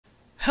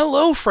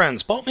Hello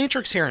friends,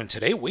 Baltmatrix here, and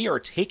today we are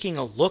taking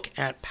a look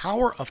at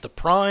Power of the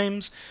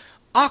Primes,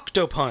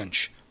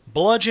 Octopunch,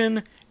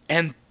 Bludgeon,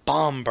 and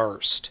Bomb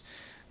Burst.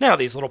 Now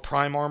these little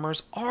Prime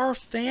armors are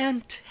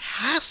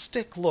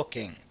fantastic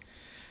looking,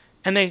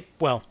 and they,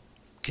 well,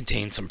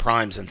 contain some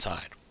Primes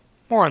inside.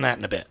 More on that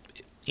in a bit.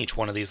 Each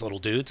one of these little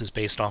dudes is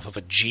based off of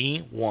a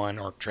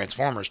G1, or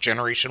Transformers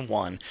Generation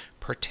 1,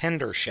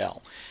 Pretender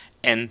shell,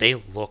 and they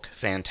look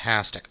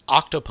fantastic.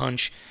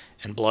 Octopunch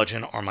and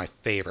Bludgeon are my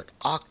favorite.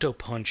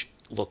 Octopunch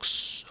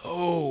looks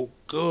so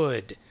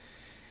good.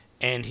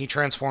 And he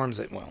transforms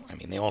it, well, I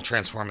mean, they all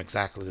transform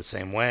exactly the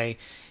same way.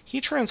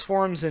 He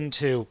transforms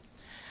into,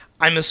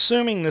 I'm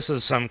assuming this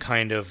is some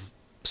kind of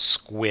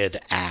squid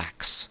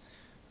axe.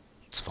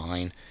 It's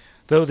fine.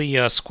 Though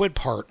the squid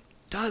part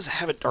does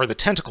have it, or the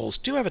tentacles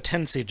do have a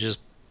tendency to just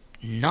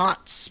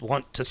not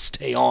want to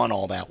stay on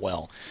all that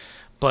well.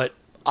 But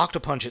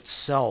Octopunch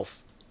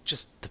itself,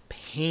 just the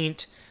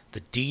paint, the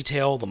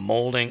detail, the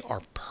molding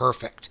are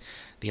perfect.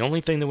 The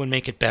only thing that would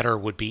make it better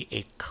would be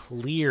a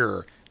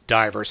clear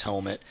diver's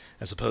helmet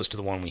as opposed to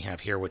the one we have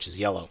here, which is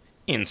yellow.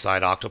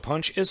 Inside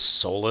Octopunch is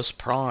Solus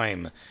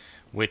Prime,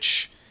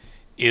 which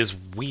is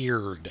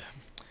weird.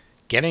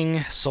 Getting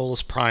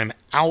Solus Prime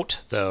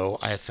out, though,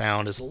 I have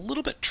found is a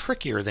little bit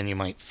trickier than you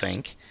might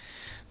think.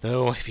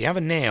 Though, if you have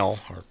a nail,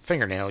 or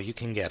fingernail, you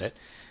can get it.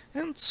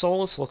 And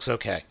Solus looks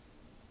okay.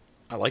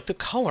 I like the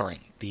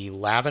coloring. The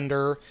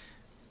lavender,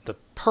 the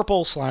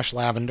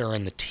purple/lavender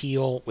and the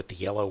teal with the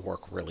yellow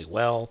work really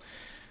well.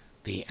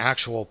 The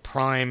actual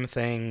Prime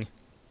thing,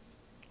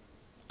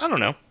 I don't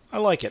know. I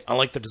like it. I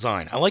like the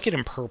design. I like it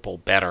in purple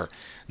better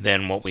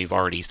than what we've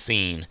already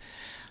seen.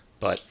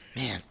 But,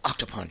 man,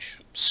 Octopunch.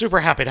 Super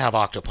happy to have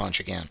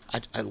Octopunch again.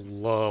 I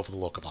love the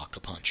look of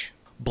Octopunch.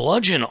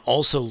 Bludgeon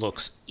also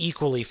looks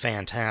equally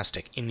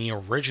fantastic in the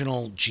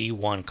original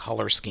G1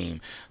 color scheme.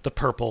 The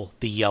purple,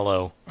 the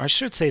yellow, or I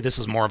should say this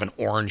is more of an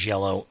orange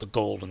yellow, the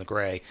gold and the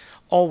gray,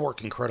 all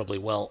work incredibly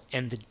well.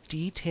 And the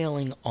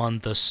detailing on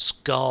the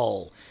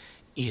skull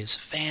is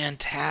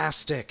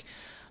fantastic.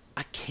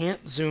 I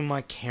can't zoom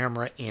my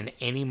camera in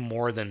any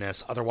more than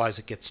this, otherwise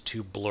it gets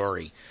too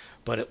blurry,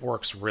 but it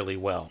works really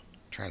well.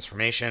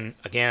 Transformation,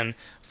 again,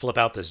 flip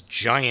out this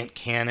giant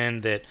cannon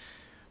that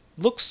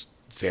looks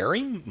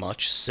very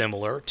much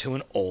similar to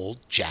an old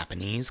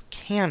Japanese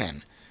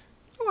cannon.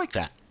 I like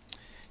that.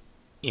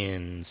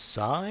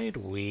 Inside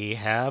we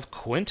have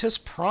Quintus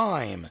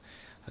Prime.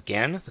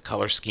 Again, the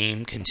color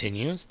scheme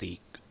continues. The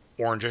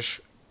orangish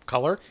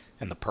color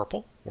and the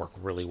purple work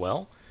really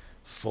well.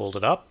 Fold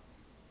it up.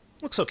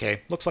 Looks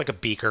okay. Looks like a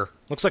beaker.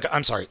 Looks like,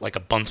 I'm sorry, like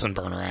a Bunsen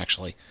burner,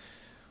 actually.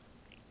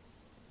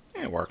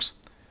 Yeah, it works.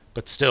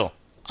 But still,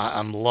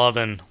 I'm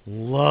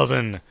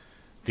loving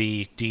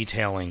the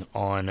detailing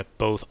on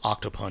both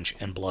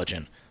Octopunch and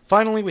Bludgeon.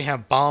 Finally, we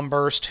have Bomb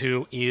Burst,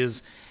 who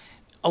is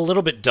a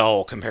little bit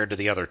dull compared to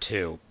the other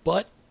two,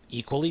 but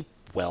equally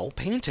well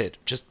painted.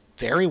 Just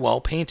very well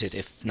painted,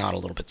 if not a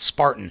little bit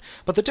Spartan.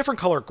 But the different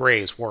color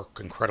grays work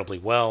incredibly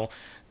well.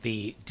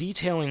 The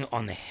detailing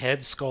on the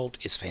head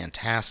sculpt is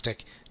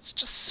fantastic. It's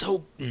just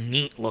so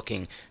neat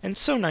looking, and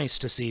so nice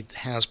to see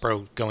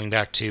Hasbro going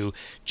back to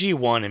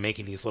G1 and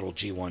making these little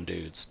G1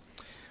 dudes.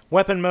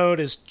 Weapon mode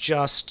is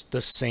just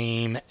the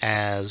same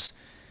as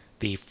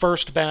the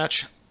first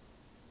batch.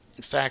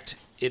 In fact,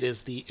 it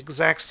is the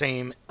exact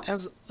same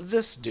as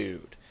this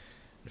dude.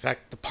 In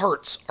fact, the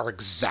parts are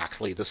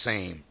exactly the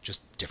same,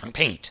 just different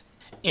paint.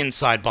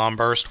 Inside Bomb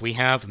Burst, we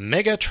have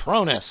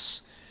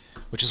Megatronus,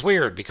 which is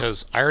weird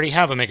because I already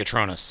have a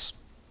Megatronus.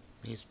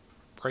 He's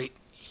right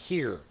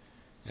here,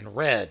 and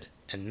red,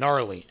 and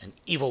gnarly, and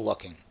evil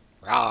looking.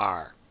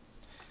 Rawr!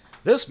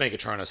 This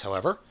Megatronus,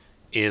 however,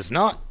 is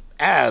not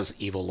as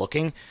evil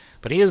looking,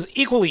 but he is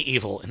equally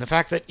evil in the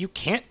fact that you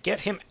can't get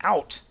him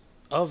out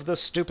of the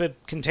stupid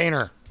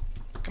container.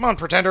 Come on,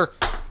 Pretender.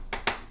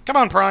 Come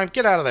on, Prime.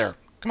 Get out of there.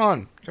 Come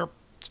on. You're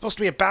supposed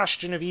to be a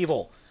bastion of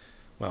evil.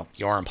 Well,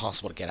 you are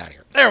impossible to get out of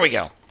here. There we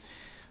go.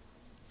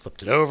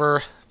 Flipped it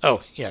over.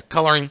 Oh, yeah,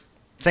 coloring.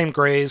 Same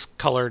grays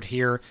colored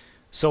here.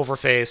 Silver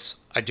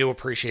face. I do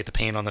appreciate the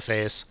paint on the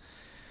face.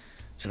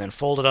 And then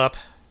fold it up.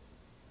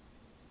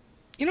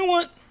 You know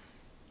what?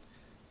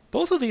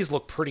 Both of these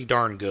look pretty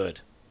darn good.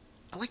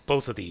 I like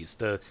both of these.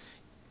 The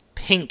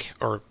pink,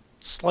 or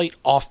slight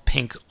off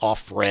pink,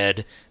 off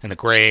red, and the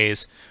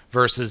grays,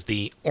 versus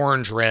the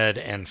orange, red,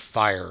 and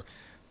fire.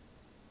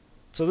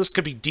 So this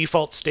could be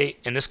default state,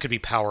 and this could be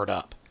powered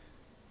up.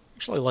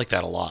 Actually, I like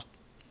that a lot.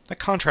 That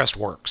contrast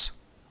works.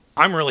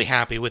 I'm really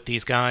happy with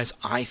these guys.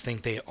 I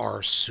think they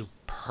are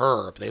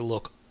superb. They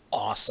look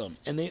awesome.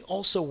 And they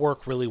also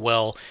work really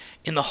well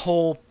in the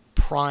whole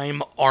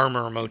Prime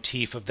armor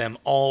motif of them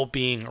all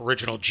being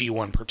original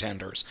G1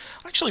 Pretenders.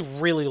 I actually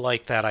really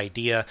like that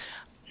idea.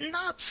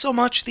 Not so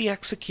much the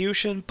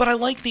execution, but I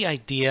like the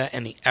idea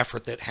and the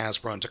effort that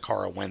Hasbro and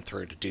Takara went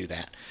through to do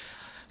that.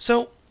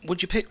 So,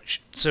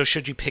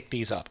 should you pick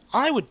these up?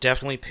 I would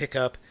definitely pick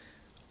up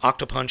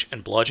Octopunch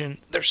and Bludgeon.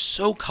 They're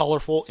so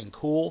colorful and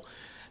cool.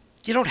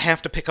 You don't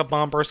have to pick up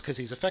Bomb Burst because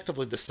he's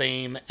effectively the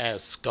same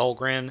as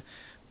Skullgrin,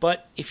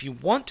 But if you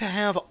want to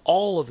have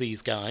all of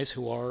these guys,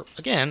 who are,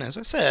 again, as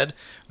I said,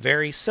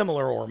 very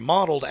similar or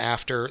modeled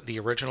after the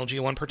original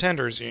G1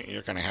 Pretenders,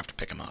 you're going to have to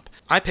pick them up.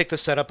 I picked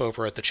this set up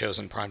over at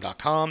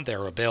thechosenprime.com.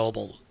 They're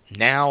available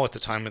now at the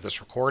time of this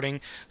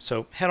recording,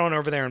 so head on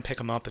over there and pick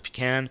them up if you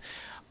can.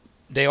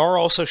 They are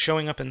also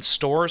showing up in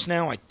stores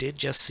now. I did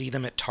just see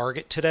them at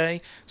Target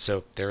today,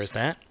 so there is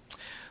that.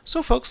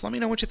 So folks, let me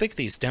know what you think of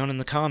these down in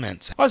the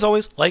comments. As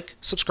always, like,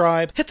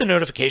 subscribe, hit the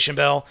notification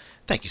bell.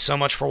 Thank you so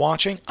much for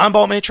watching. I'm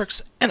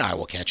Baltmatrix, and I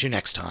will catch you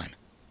next time.